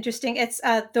and interesting. It's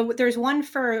there's one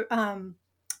for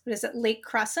what is it, Lake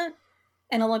Crescent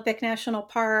in Olympic National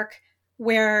Park,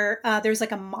 where there's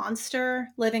like a monster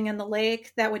living in the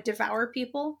lake that would devour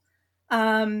people.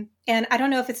 And I don't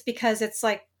know if it's because it's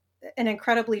like an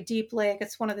incredibly deep lake.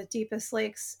 It's one of the deepest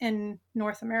lakes in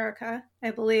North America, I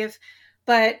believe.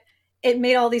 But it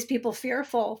made all these people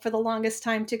fearful for the longest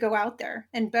time to go out there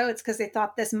in boats because they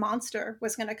thought this monster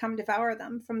was going to come devour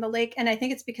them from the lake. And I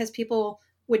think it's because people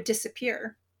would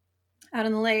disappear out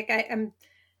in the lake.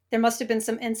 There must have been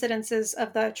some incidences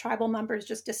of the tribal members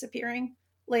just disappearing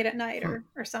late at night Hmm.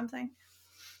 or something.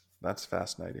 That's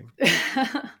fascinating.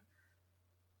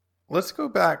 Let's go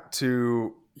back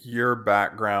to your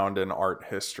background in art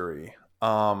history.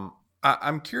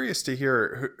 I'm curious to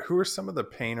hear who are some of the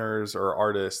painters or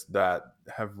artists that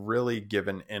have really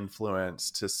given influence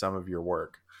to some of your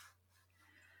work.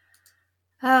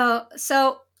 Oh,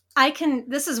 so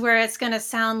this is where it's going to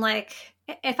sound like,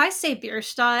 if I say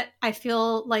Bierstadt, I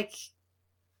feel like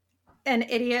an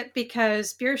idiot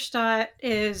because Bierstadt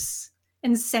is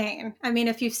insane. I mean,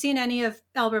 if you've seen any of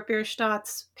Albert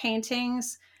Bierstadt's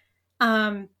paintings,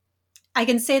 um, I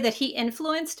can say that he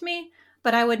influenced me,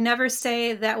 but I would never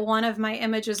say that one of my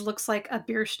images looks like a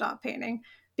Bierstadt painting,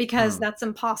 because Hmm. that's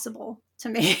impossible to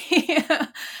me.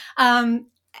 um,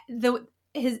 the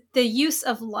use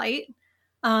of light,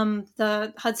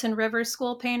 the Hudson River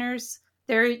School painters,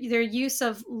 their use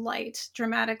of light,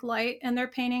 dramatic light in their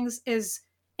paintings is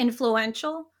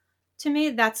influential to me.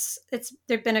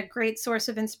 They've been a great source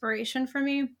of inspiration for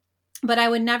me, but I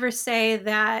would never say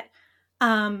that,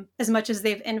 as much as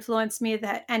they've influenced me,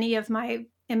 that any of my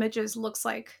images looks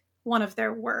like one of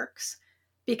their works.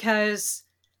 Because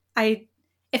I,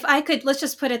 if I could, let's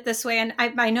just put it this way, and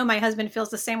I know my husband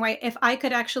feels the same way. If I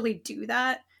could actually do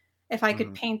that, if I could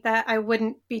Hmm. paint that, I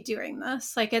wouldn't be doing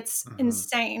this. Like, it's Hmm.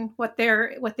 insane what they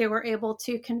were able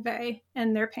to convey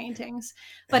in their paintings.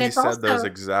 But He it's said those also,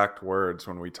 exact words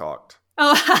when we talked.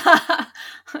 oh,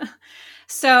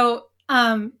 so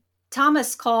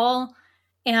Thomas Cole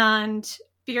and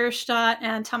Bierstadt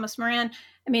and Thomas Moran,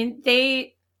 I mean,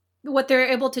 what they're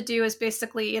able to do is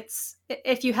basically, it's,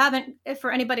 if you haven't, if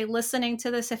for anybody listening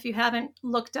to this, if you haven't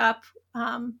looked up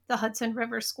the Hudson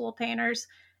River School painters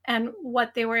and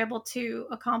what they were able to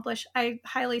accomplish, I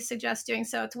highly suggest doing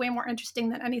so. It's way more interesting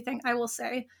than anything I will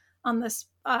say on this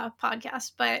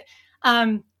podcast.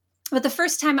 Um, but the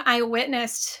first time I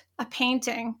witnessed a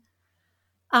painting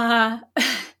uh,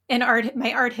 in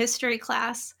my art history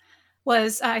class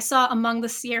was, I saw Among the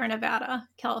Sierra Nevada,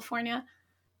 California,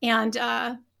 and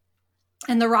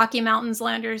the Rocky Mountains,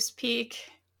 Landers Peak,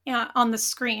 on the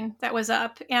screen that was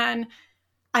up, and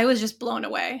I was just blown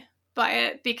away by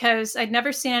it because I'd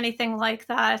never seen anything like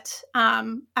that.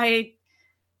 I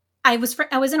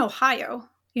was in Ohio,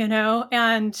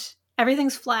 and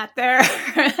everything's flat there,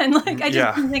 and like Mhm. I just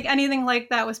Yeah. didn't think anything like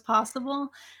that was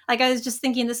possible. Like, I was just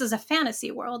thinking this is a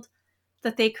fantasy world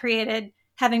that they created,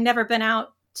 having never been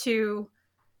out to,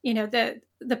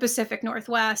 the Pacific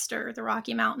Northwest or the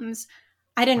Rocky Mountains.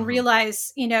 I didn't Hmm.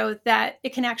 realize, that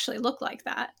it can actually look like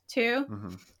that too.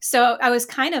 Hmm. So I was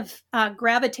kind of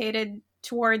gravitated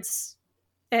towards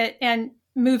it and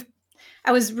moved.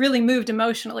 I was really moved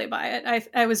emotionally by it.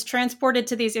 I was transported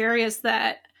to these areas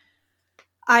that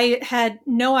I had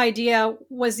no idea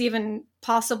was even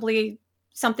possibly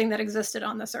something that existed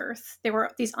on this earth. They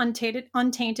were these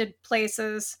untainted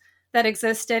places that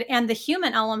existed, and the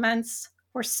human elements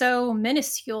were so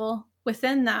minuscule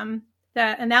within them,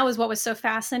 and that was what was so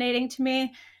fascinating to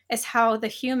me, is how the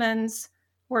humans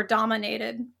were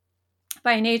dominated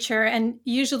by nature. And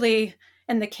usually,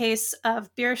 in the case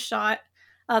of Bierstadt,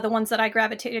 the ones that I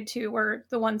gravitated to were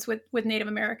the ones with Native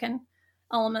American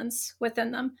elements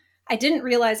within them. I didn't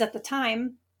realize at the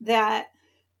time that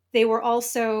they were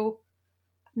also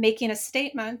making a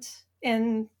statement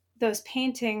in those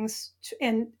paintings,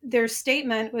 and their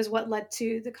statement was what led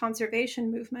to the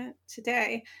conservation movement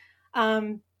today.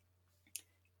 Um,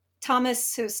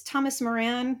 Thomas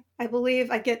Moran, I believe.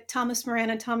 I get Thomas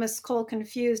Moran and Thomas Cole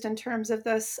confused in terms of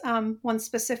this one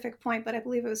specific point, but I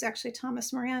believe it was actually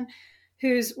Thomas Moran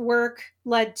whose work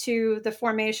led to the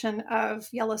formation of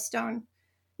Yellowstone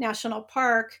National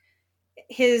Park.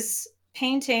 His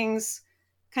paintings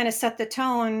kind of set the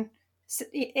tone,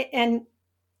 and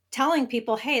telling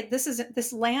people, hey,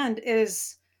 this land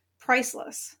is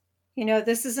priceless.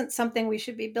 This isn't something we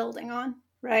should be building on,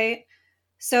 right?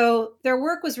 So their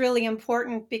work was really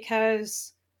important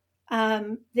because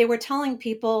they were telling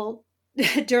people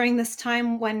during this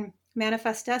time when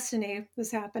Manifest Destiny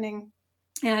was happening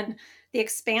and the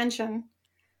expansion,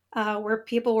 where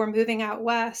people were moving out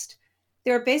west.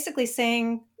 They were basically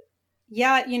saying,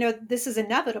 yeah, this is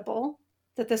inevitable,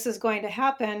 that this is going to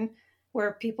happen,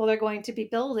 where people are going to be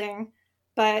building,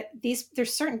 but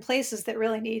there's certain places that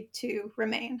really need to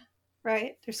remain,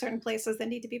 right? There's certain places that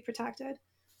need to be protected.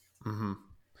 Hmm.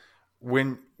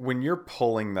 When you're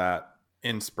pulling that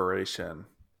inspiration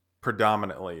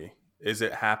predominantly, is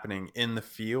it happening in the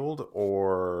field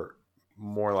or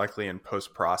more likely in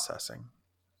post processing?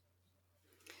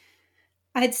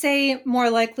 I'd say more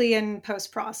likely in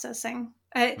post processing.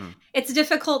 Hmm. It's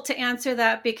difficult to answer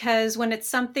that because when it's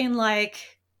something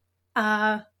like,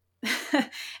 uh,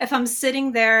 if I'm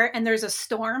sitting there and there's a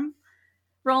storm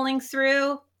rolling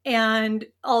through and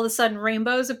all of a sudden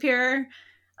rainbows appear,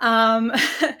 um,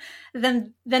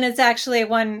 then it's actually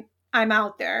when I'm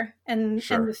out there in the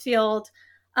Sure. field.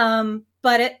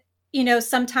 But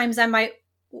sometimes I might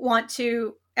want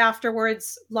to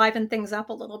afterwards liven things up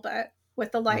a little bit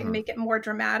with the light and Hmm. make it more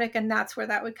dramatic, and that's where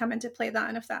that would come into play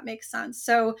then, if that makes sense.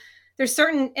 So there's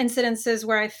certain incidences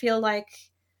where I feel like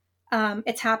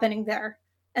it's happening there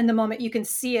in the moment. You can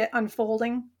see it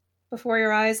unfolding, before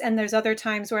your eyes. And there's other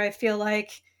times where I feel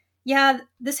like, yeah,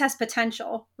 this has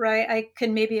potential, right? I could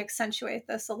maybe accentuate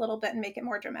this a little bit and make it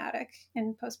more dramatic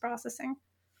in post-processing.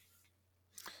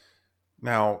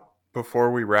 Now,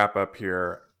 before we wrap up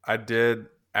here, I did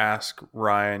ask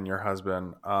Ryan, your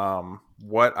husband,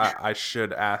 what I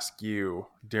should ask you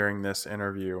during this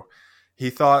interview. He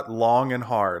thought long and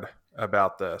hard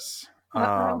about this.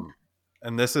 Uh-oh.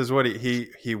 And this is what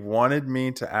he wanted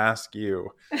me to ask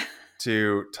you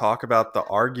to talk about the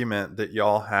argument that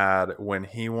y'all had when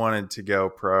he wanted to go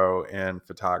pro in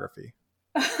photography.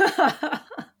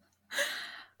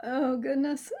 Oh,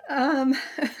 goodness.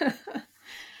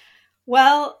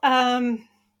 Well,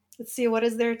 let's see, what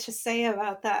is there to say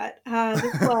about that?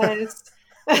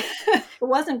 It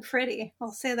wasn't pretty,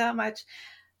 I'll say that much.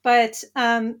 But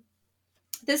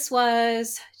this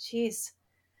was, geez,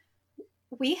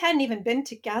 we hadn't even been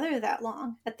together that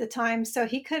long at the time. So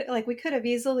we could have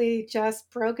easily just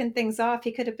broken things off.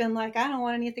 He could have been like, I don't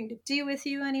want anything to do with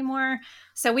you anymore.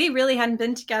 So we really hadn't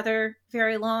been together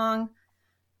very long.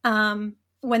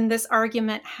 When this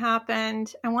argument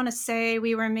happened, I want to say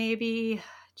we were maybe,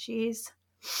 a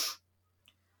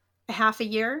half a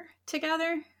year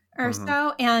together or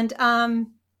so. And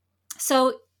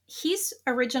so he's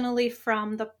originally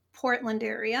from the Portland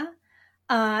area.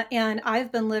 And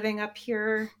I've been living up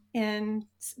here in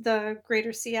the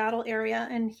greater Seattle area.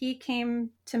 And he came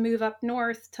to move up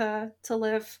north to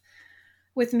live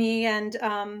with me and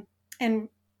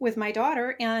with my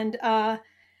daughter.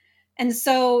 And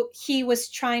so he was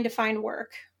trying to find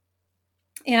work.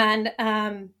 And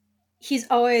he's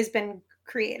always been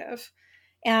creative.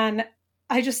 And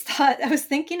I was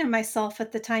thinking to myself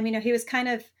at the time, he was kind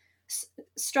of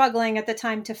struggling at the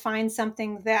time to find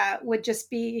something that would just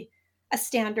be a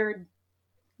standard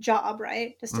job,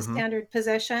 right? Just a standard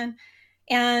position.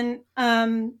 And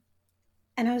I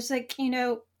was like,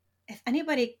 if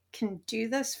anybody can do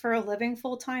this for a living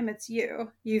full time, it's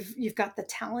you. You've got the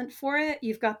talent for it.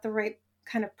 You've got the right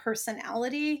kind of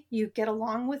personality. You get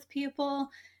along with people.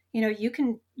 You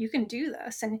can do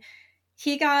this. And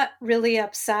he got really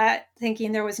upset,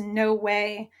 thinking there was no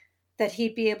way that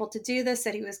he'd be able to do this,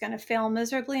 that he was going to fail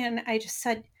miserably. And I just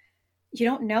said, you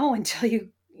don't know until you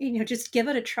just give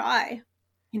it a try.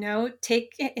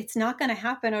 It's not going to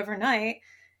happen overnight.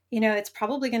 It's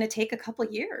probably going to take a couple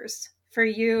years for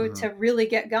you to really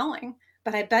get going.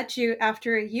 But I bet you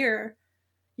after a year,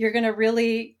 you're going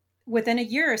to within a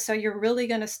year or so, you're really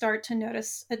going to start to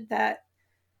notice that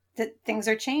things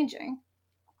are changing.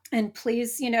 And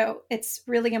please, it's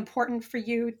really important for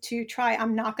you to try.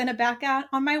 I'm not going to back out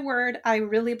on my word. I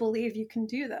really believe you can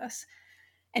do this.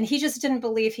 And he just didn't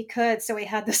believe he could. So we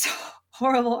had this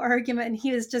horrible argument, and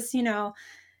he was just,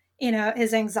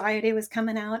 his anxiety was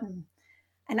coming out, and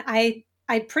I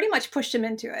pretty much pushed him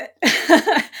into it.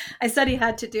 I said he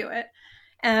had to do it.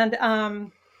 And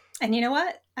you know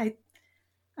what?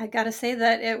 I got to say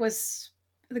that it was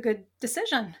the good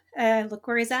decision. Look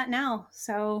where he's at now.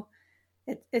 So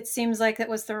it seems like it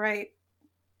was the right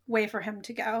way for him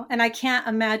to go. And I can't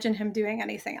imagine him doing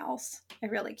anything else. I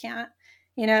really can't.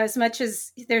 As much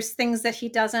as there's things that he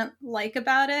doesn't like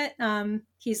about it,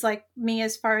 he's like me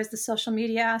as far as the social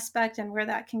media aspect and where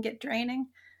that can get draining.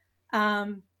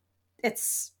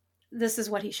 This is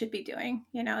what he should be doing.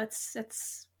 It's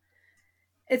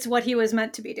what he was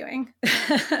meant to be doing.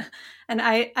 And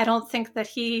I don't think that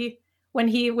when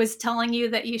he was telling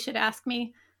you that you should ask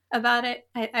me about it,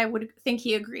 I would think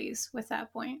he agrees with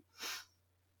that point.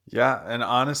 Yeah. And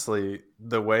honestly,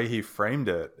 the way he framed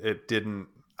it,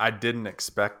 I didn't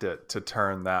expect it to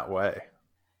turn that way.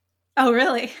 Oh,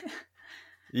 really?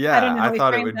 Yeah. I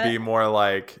thought it would be more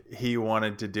like he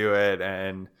wanted to do it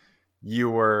and you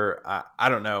were, I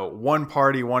don't know, one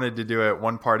party wanted to do it.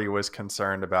 One party was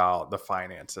concerned about the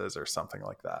finances or something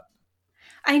like that.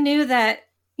 I knew that,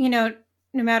 no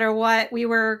matter what, we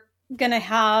were going to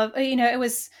have, we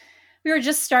were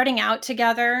just starting out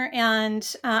together,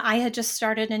 and I had just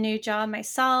started a new job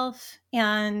myself.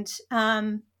 And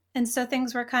so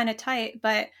things were kind of tight,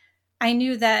 but I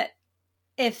knew that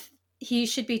if he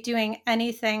should be doing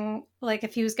anything, like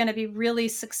if he was going to be really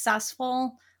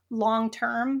successful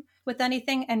long-term with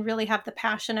anything and really have the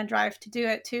passion and drive to do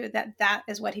it too, that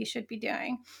is what he should be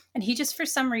doing. And he just, for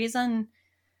some reason,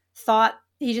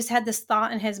 he just had this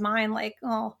thought in his mind, like,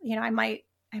 oh, I might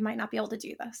not be able to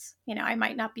do this. I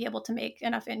might not be able to make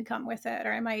enough income with it,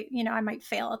 or I might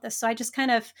fail at this. So I just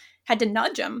kind of had to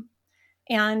nudge him.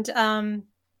 And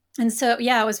so,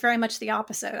 yeah, it was very much the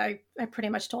opposite. I pretty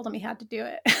much told him he had to do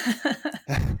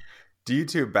it. Do you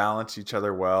two balance each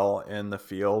other well in the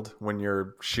field when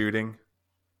you're shooting?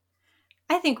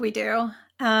 I think we do.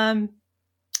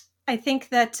 I I think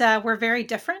that we're very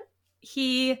different.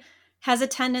 Ryan has a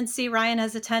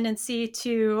tendency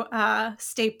to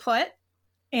stay put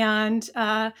and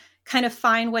kind of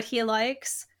find what he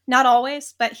likes. Not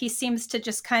always, but he seems to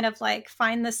just kind of like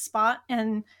find this spot,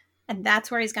 and that's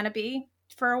where he's going to be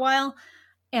for a while.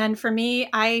 And for me,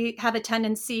 I have a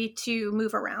tendency to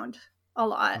move around a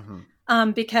lot,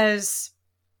 because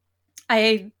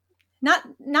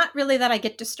not really that I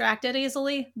get distracted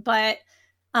easily, but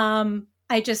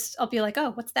I'll be like,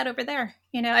 oh, what's that over there?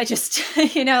 I just,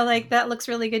 like that looks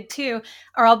really good too.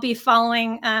 Or I'll be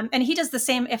following, and he does the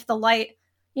same if the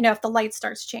light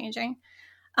starts changing.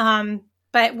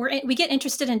 But we get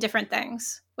interested in different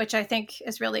things, which I think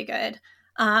is really good.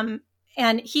 And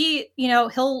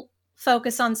he'll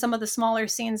focus on some of the smaller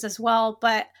scenes as well,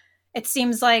 but it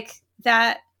seems like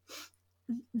that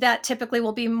typically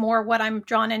will be more what I'm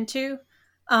drawn into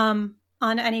on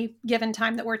any given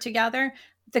time that we're together.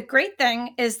 The great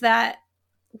thing is that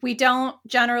we don't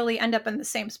generally end up in the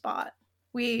same spot.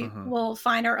 We will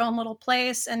find our own little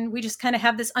place, and we just kind of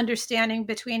have this understanding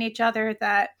between each other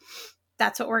that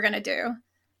that's what we're going to do.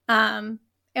 And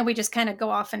we just kind of go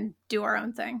off and do our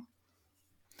own thing.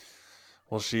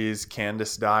 Well, she's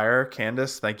Candace Dyar.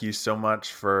 Candace, thank you so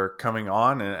much for coming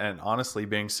on and honestly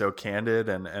being so candid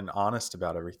and honest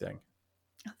about everything.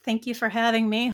 Thank you for having me.